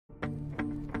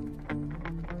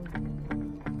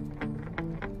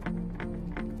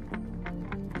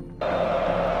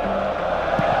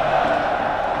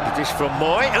this from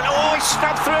Moy, and oh, he's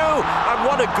snapped through, and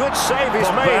what a good save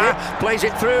he's made. Plays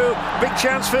it through, big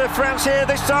chance for France here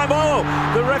this time. Oh,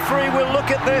 the referee will look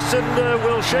at this and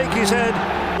will shake his head.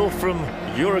 From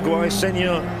Uruguay,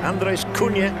 Senor Andres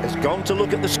Cunha has gone to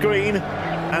look at the screen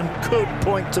and could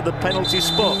point to the penalty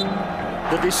spot.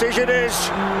 The decision is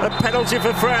a penalty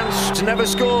for France. It's never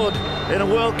scored in a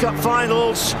World Cup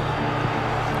finals.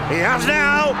 He has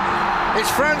now. It's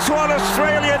France 1,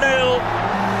 Australia 0,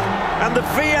 and the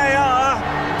VAR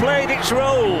played its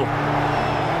role.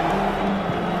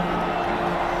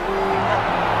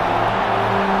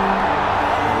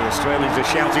 The Australians are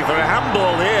shouting for a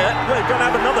handball here. We're going to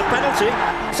have another penalty.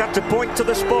 He's had to point to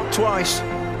the spot twice.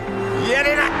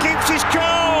 Jedinak keeps his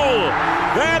cool.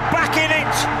 They're back in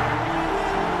it.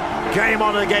 Game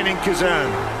on again in Kazan.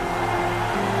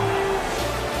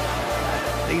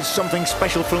 Needs something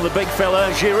special from the big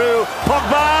fella, Giroud,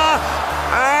 Pogba,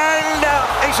 and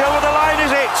it's over the line,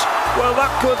 is it? Well,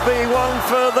 that could be one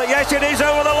for the... Yes, it is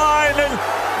over the line, and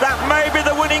that may be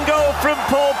the winning goal from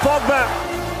Paul Pogba.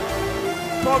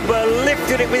 Pogba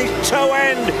lifted it with his toe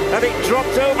end, and it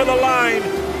dropped over the line.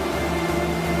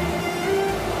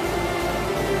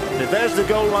 And there's the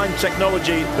goal line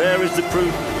technology, there is the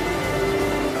proof.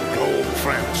 Goal,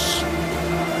 France.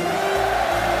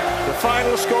 The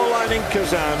final scoreline in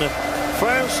Kazan,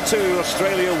 France 2,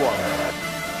 Australia 1.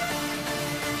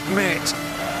 Met.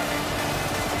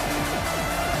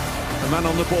 The man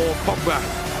on the ball, Pogba.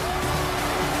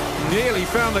 Nearly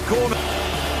found the corner.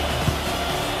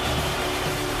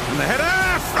 And the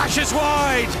header flashes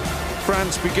wide.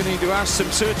 France beginning to ask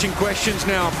some searching questions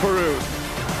now, Peru.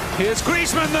 Here's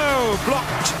Griezmann though,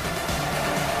 blocked.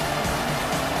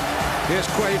 Here's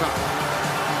Cueva.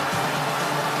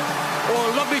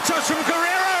 Oh, lovely touch from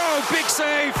Guerrero! Big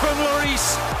save from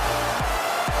Lloris.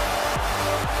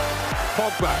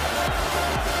 Pogba.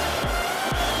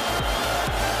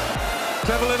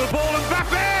 Clever little ball,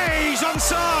 Mbappe! He's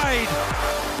onside!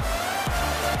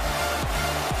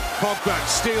 Pogba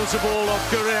steals the ball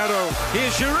off Guerrero.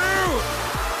 Here's Giroud!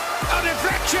 A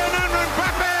deflection and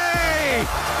Mbappe!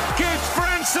 Gives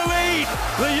France the lead!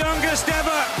 The youngest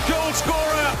ever goal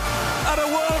scorer at a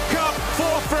World Cup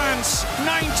for France,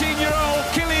 19-year-old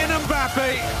Kylian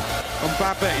Mbappe.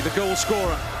 Mbappe, the goal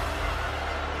scorer.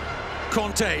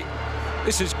 Conte,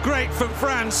 this is great for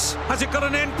France. Has it got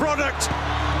an end product?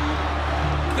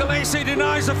 Galese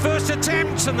denies the first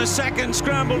attempt and the second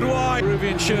scrambled wide.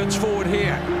 Peruvian shirts forward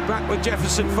here. Back with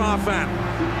Jefferson Farfan.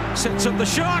 Sets up the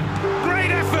shot.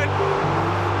 Great effort.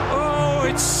 Oh,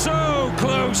 it's so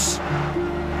close.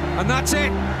 And that's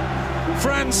it.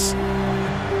 France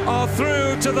are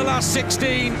through to the last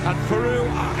 16 and Peru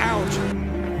are out.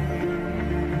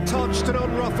 Touched and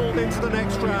unruffled into the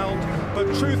next round, but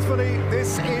truthfully,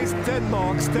 this is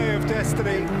Denmark's day of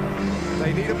destiny.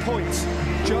 They need a point,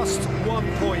 just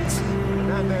 1 point.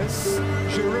 Hernandez,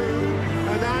 Giroud,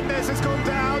 Hernandez has gone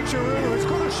down, Giroud has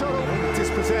got a shot,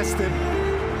 dispossessed him.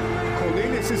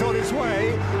 Cornelius is on his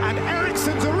way, and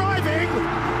Eriksen's arriving!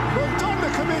 Mondonda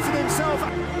committed himself.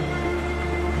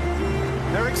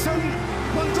 Eriksen,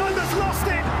 Mondonda's lost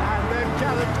it! And then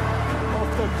Gallant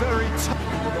off the very top.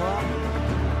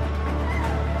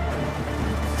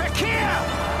 Fekir!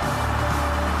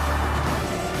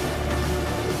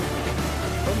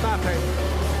 Mbappe.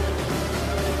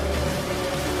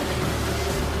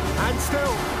 And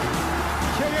still,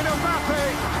 Kylian Mbappe.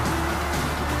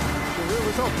 Giroud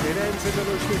was off. It ends in the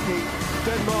Luzhniki.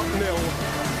 Denmark 0,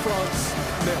 France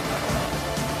 0.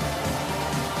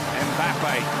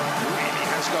 Mbappe really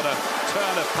has got a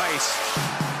turn of pace.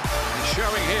 He's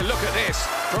showing here, look at this.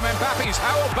 From Mbappe, he's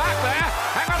howled back there.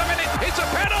 Hang on a minute, it's a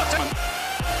penalty.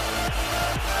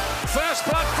 First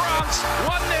blood France,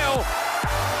 1-0.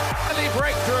 The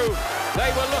breakthrough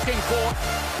they were looking for.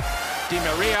 Di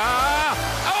Maria.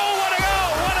 Oh, what a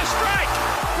goal! What a strike!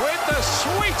 With the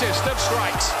sweetest of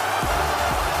strikes.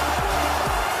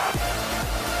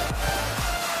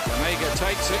 Omega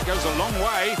takes it, goes a long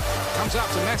way, comes out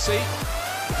to Messi.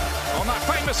 On that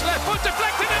famous left foot,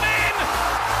 deflected and in!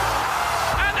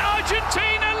 And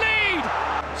Argentina lead!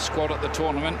 Squad at the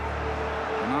tournament.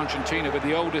 And Argentina with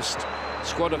the oldest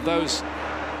squad of those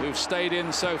who've stayed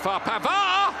in so far.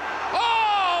 Pavard!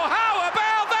 Oh, how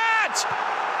about that?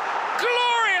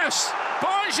 Glorious!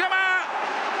 Benjamin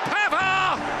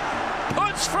Pavard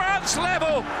puts France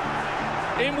level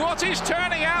in what is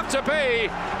turning out to be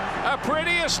a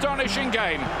pretty astonishing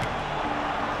game.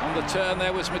 On the turn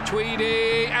there was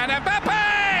Matuidi and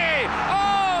Mbappe!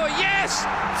 Oh, yes!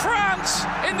 France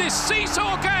in this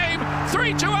seesaw game,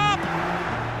 3-2 up.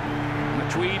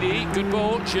 Matuidi, good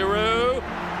ball, Giroud.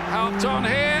 Helped on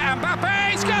here,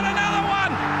 Mbappe's got another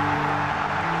one!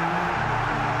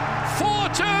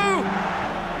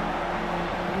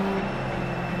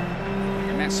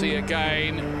 Messi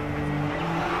again.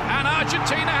 And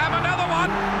Argentina have another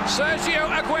one. Sergio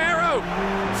Aguero,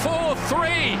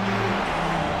 4-3.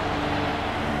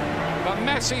 But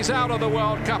Messi's out of the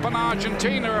World Cup and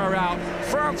Argentina are out.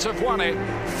 France have won it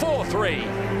 4-3.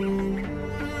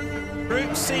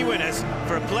 Group C winners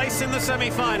for a place in the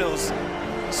semi-finals.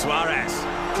 Suarez,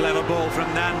 clever ball from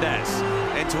Nandez,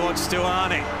 in towards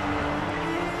Stuani.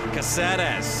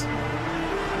 Caceres,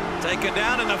 taken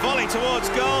down, and the volley towards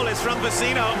goal is from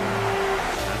Vecino.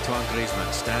 Antoine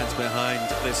Griezmann stands behind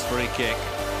this free kick.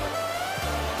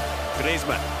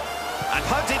 Griezmann, and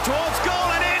punted towards goal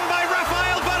and in by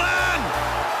Rafael Varane.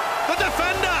 The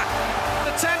defender,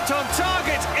 attempt on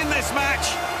target in this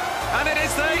match, and it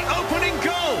is the opening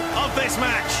goal of this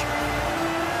match.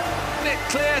 It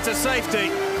clear to safety.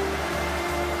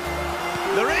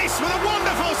 Lloris with a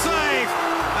wonderful save,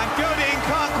 and Godin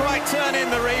can't quite turn in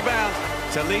the rebound.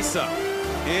 Tolisso,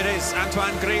 here is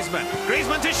Antoine Griezmann.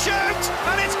 Griezmann to shoot,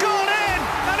 and it's gone in!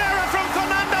 An error from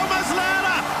Fernando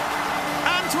Muslera.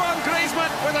 Antoine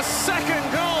Griezmann with a second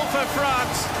goal for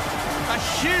France. A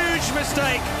huge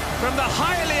mistake from the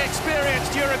highly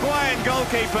experienced Uruguayan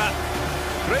goalkeeper.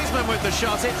 Griezmann with the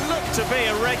shot, it looked to be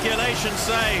a regulation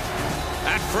save.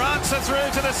 And France are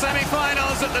through to the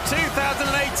semi-finals at the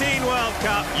 2018 World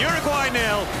Cup. Uruguay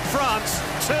 0, France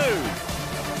 2.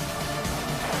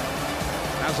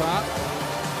 Hazard.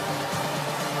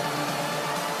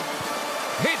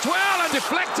 Hit well and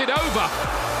deflected over.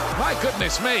 My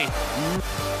goodness me.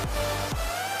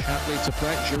 Shatley to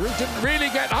play. Giroud didn't really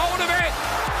get hold of it.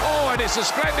 Oh, and it's a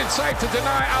splendid save to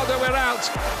deny Alderweireld.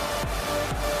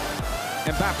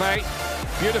 Mbappe,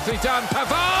 beautifully done.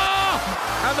 Pavard!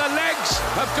 And the legs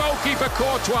of goalkeeper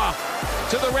Courtois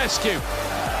to the rescue.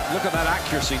 Look at that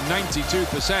accuracy,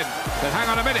 92%. But hang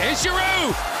on a minute, here's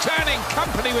Giroud! Turning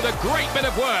company with a great bit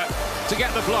of work to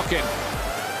get the block in.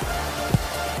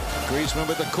 Griezmann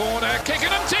with the corner, kicking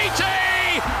him,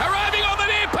 Titi! Arriving on the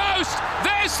near post!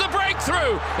 There's the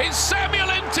breakthrough! It's Samuel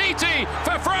Umtiti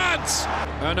for France!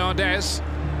 Hernandez.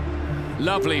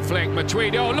 Lovely flick,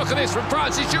 Matuidi. Oh, look at this from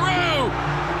France, it's Giroud!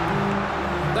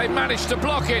 They managed to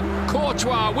block it.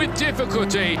 Courtois with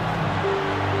difficulty.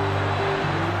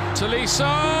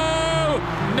 Tolisso!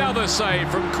 Another save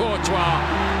from Courtois.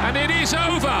 And it is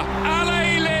over.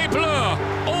 Allez les Bleus!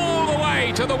 All the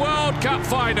way to the World Cup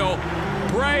final.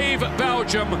 Brave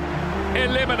Belgium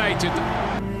eliminated.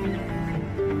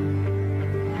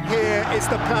 Here is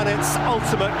the planet's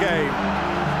ultimate game.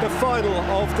 The final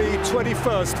of the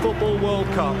 21st Football World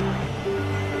Cup.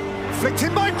 Flicked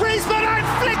in by Griezmann and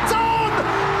flicked on!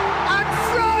 And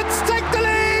France take the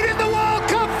lead in the World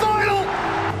Cup final!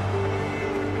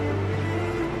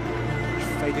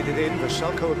 Faded it in,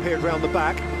 Vashelko appeared round the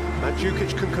back.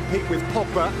 Mandzukic can compete with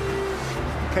Pogba.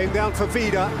 Came down for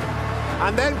Vida.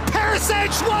 And then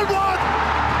Perisic, 1-1!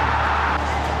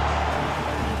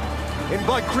 In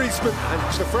by Griezmann, and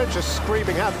the French are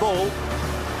screaming handball.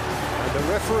 And the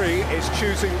referee is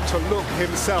choosing to look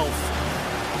himself.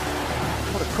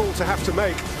 What a call to have to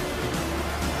make.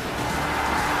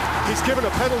 He's given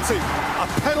a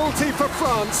penalty for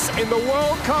France in the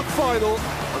World Cup final.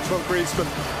 Antoine Griezmann.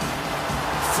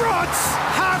 France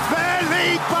have their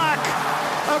lead back.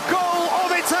 A goal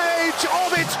of its age,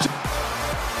 of its...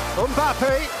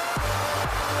 Mbappe.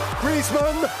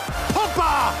 Griezmann.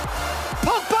 Pogba!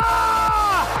 Pogba!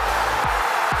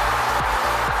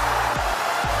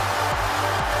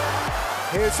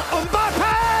 Here's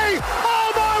Mbappe!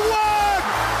 Oh my word!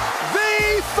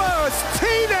 The first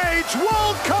teenage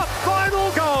World Cup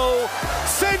final goal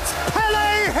since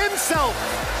Pelé himself.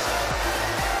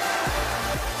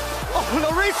 Oh,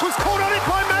 Lloris was caught on it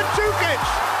by Mandzukic.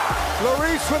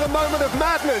 Lloris with a moment of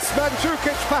madness.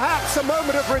 Mandzukic perhaps a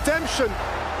moment of redemption.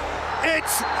 It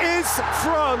is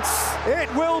France.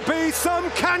 It will be some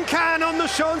can-can on the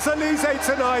Champs-Élysées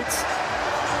tonight.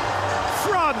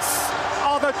 France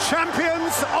are the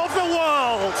champions of the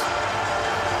world.